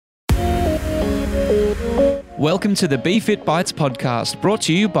Welcome to the BeFit Bites podcast, brought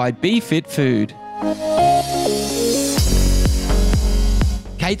to you by BeFit Food.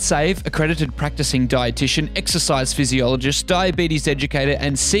 Kate Save, accredited practicing dietitian, exercise physiologist, diabetes educator,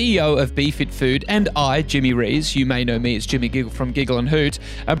 and CEO of BeFit Food, and I, Jimmy Rees, you may know me as Jimmy Giggle from Giggle and Hoot,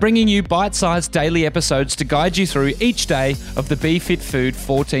 are bringing you bite-sized daily episodes to guide you through each day of the BeFit Food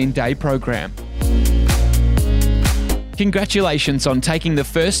 14-day program. Congratulations on taking the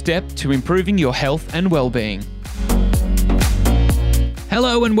first step to improving your health and well-being.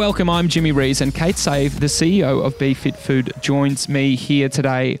 Hello and welcome, I'm Jimmy Rees, and Kate Save, the CEO of BeFit Food, joins me here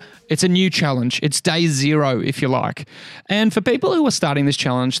today. It's a new challenge. It's day 0, if you like. And for people who are starting this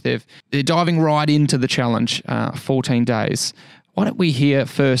challenge, they're diving right into the challenge, 14 days. Why don't we hear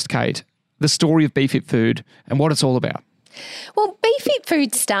first, Kate, the story of BeFit Food and what it's all about? Well, BeFit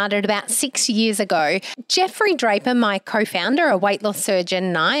Food started about 6 years ago. Jeffrey Draper, my co-founder, a weight loss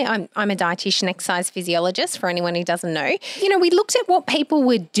surgeon, and I'm a dietitian, exercise physiologist, for anyone who doesn't know. We looked at what people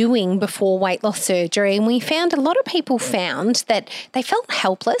were doing before weight loss surgery, and we found a lot of people found that they felt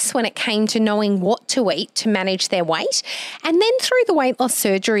helpless when it came to knowing what to eat to manage their weight. And then through the weight loss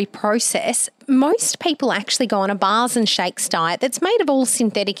surgery process, most people actually go on a bars and shakes diet that's made of all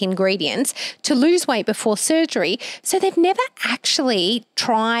synthetic ingredients to lose weight before surgery. So they've never actually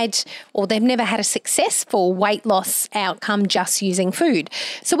tried, or they've never had a successful weight loss outcome just using food.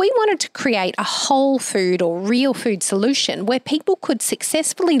 So we wanted to create a whole food or real food solution where people could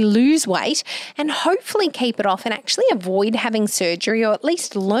successfully lose weight and hopefully keep it off and actually avoid having surgery, or at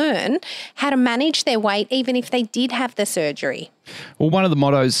least learn how to manage their weight even if they did have the surgery. Well, one of the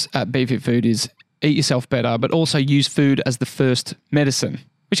mottos at BeFit Food is eat yourself better, but also use food as the first medicine,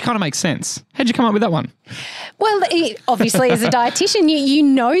 which kind of makes sense. How'd you come up with that one? Well, obviously, as a dietitian, you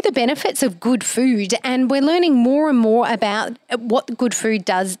know the benefits of good food, and we're learning more and more about what good food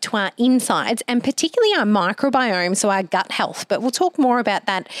does to our insides, and particularly our microbiome, so our gut health. But we'll talk more about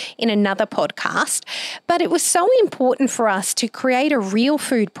that in another podcast. But it was so important for us to create a real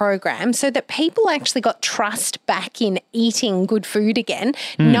food program so that people actually got trust back in eating good food again,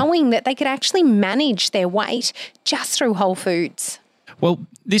 knowing that they could actually manage their weight just through whole foods. Well,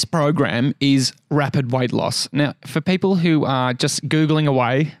 this program is rapid weight loss. Now, for people who are just Googling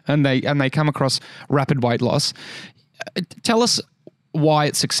away and they come across rapid weight loss, tell us why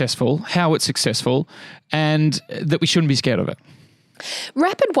it's successful, how it's successful, and that we shouldn't be scared of it.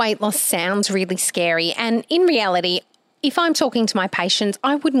 Rapid weight loss sounds really scary, and in reality, if I'm talking to my patients,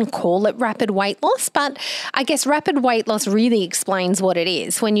 I wouldn't call it rapid weight loss, but I guess rapid weight loss really explains what it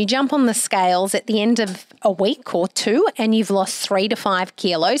is. When you jump on the scales at the end of a week or two and you've lost 3 to 5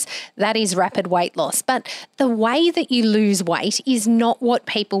 kilos, that is rapid weight loss. But the way that you lose weight is not what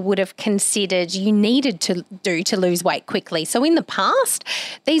people would have considered you needed to do to lose weight quickly. So in the past,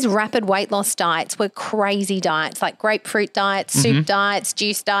 these rapid weight loss diets were crazy diets like grapefruit diets, soup diets,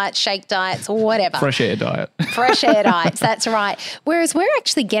 juice diets, shake diets, or whatever. Fresh air diet. Fresh air diets, that's right. Whereas we're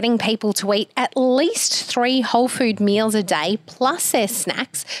actually getting people to eat at least 3 whole food meals a day, plus their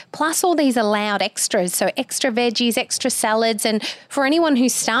snacks, plus all these allowed extras. So extra veggies, extra salads. And for anyone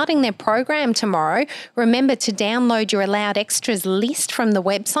who's starting their program tomorrow, remember to download your allowed extras list from the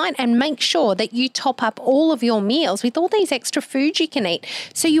website and make sure that you top up all of your meals with all these extra foods you can eat.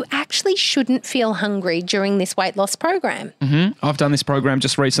 So you actually shouldn't feel hungry during this weight loss program. I've done this program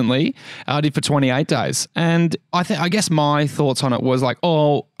just recently. I did for 28 days. And I guess my thoughts on it was like,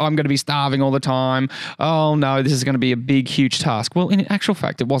 oh, I'm going to be starving all the time. Oh no, this is going to be a big, huge task. Well, in actual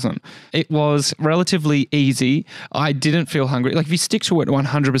fact, it wasn't. It was relatively easy. I didn't feel hungry. Like if you stick to it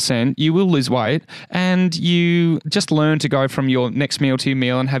 100%, you will lose weight, and you just learn to go from your next meal to your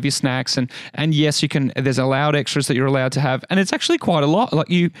meal and have your snacks. And yes, you can, there's allowed extras that you're allowed to have. And it's actually quite a lot. Like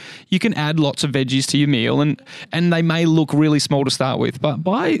you can add lots of veggies to your meal, and they may look really small to start with, but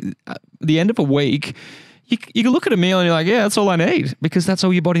by the end of a week, you can look at a meal and you're like, yeah, that's all I need, because that's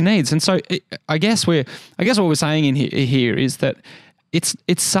all your body needs. And so I guess what we're saying in here is that it's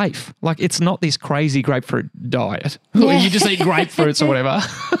safe. Like it's not this crazy grapefruit diet where you just eat grapefruits or whatever.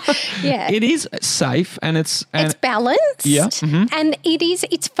 Yeah. It is safe and it's balanced. Yeah. And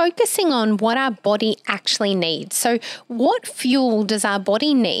it's focusing on what our body actually needs. So what fuel does our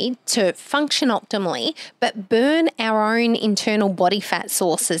body need to function optimally but burn our own internal body fat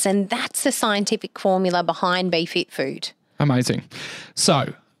sources? And that's the scientific formula behind BeFit Food. Amazing.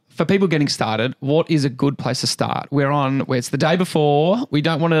 So for people getting started, what is a good place to start? Where it's the day before. We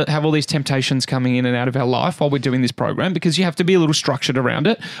don't want to have all these temptations coming in and out of our life while we're doing this program, because you have to be a little structured around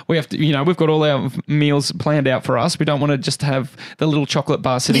it. We have to, we've got all our meals planned out for us. We don't want to just have the little chocolate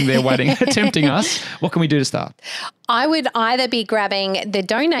bar sitting there waiting, tempting us. What can we do to start? I would either be grabbing the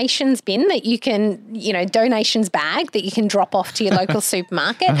donations bin that you can, donations bag that you can drop off to your local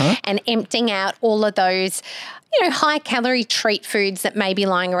supermarket and emptying out all of those high calorie treat foods that may be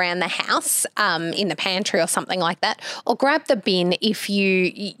lying around the house in the pantry or something like that, or grab the bin if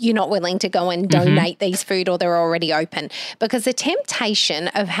you're not willing to go and donate these food or they're already open. Because the temptation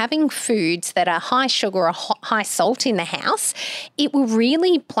of having foods that are high sugar or high salt in the house, it will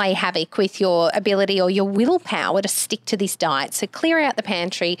really play havoc with your ability or your willpower to stick to this diet. So clear out the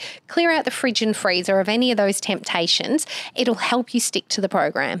pantry, clear out the fridge and freezer of any of those temptations. It'll help you stick to the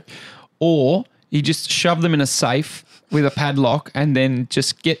program. Or you just shove them in a safe with a padlock and then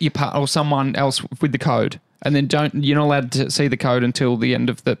just get your or someone else with the code. And then you're not allowed to see the code until the end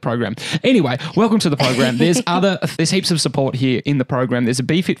of the program. Anyway, welcome to the program. There's heaps of support here in the program. There's a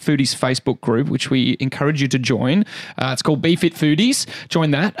BeFit Foodies Facebook group, which we encourage you to join. It's called BeFit Foodies.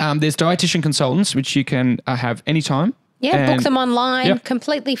 Join that. There's dietitian consultants, which you can have anytime. Yeah, book them online,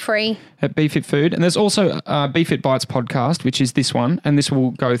 completely free. At BeFit Food. And there's also BeFit Bites podcast, which is this one, and this will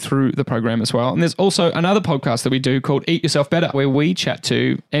go through the program as well. And there's also another podcast that we do called Eat Yourself Better, where we chat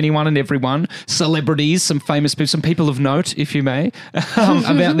to anyone and everyone, celebrities, some famous people, some people of note, if you may,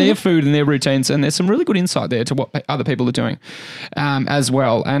 about their food and their routines. And there's some really good insight there to what other people are doing as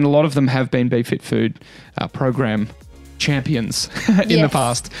well. And a lot of them have been BeFit Food program champions in the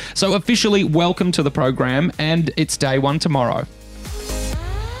past. So officially welcome to the program, and it's day one tomorrow.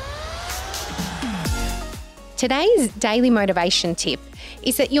 Today's daily motivation tip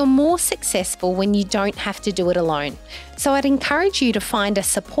is that you're more successful when you don't have to do it alone. So I'd encourage you to find a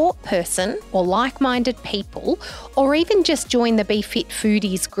support person or like-minded people, or even just join the BeFit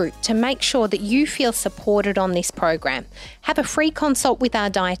Foodies group to make sure that you feel supported on this program. Have a free consult with our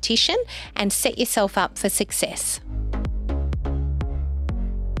dietitian and set yourself up for success.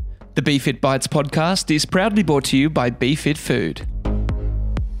 The BeFit Bites podcast is proudly brought to you by BeFit Food.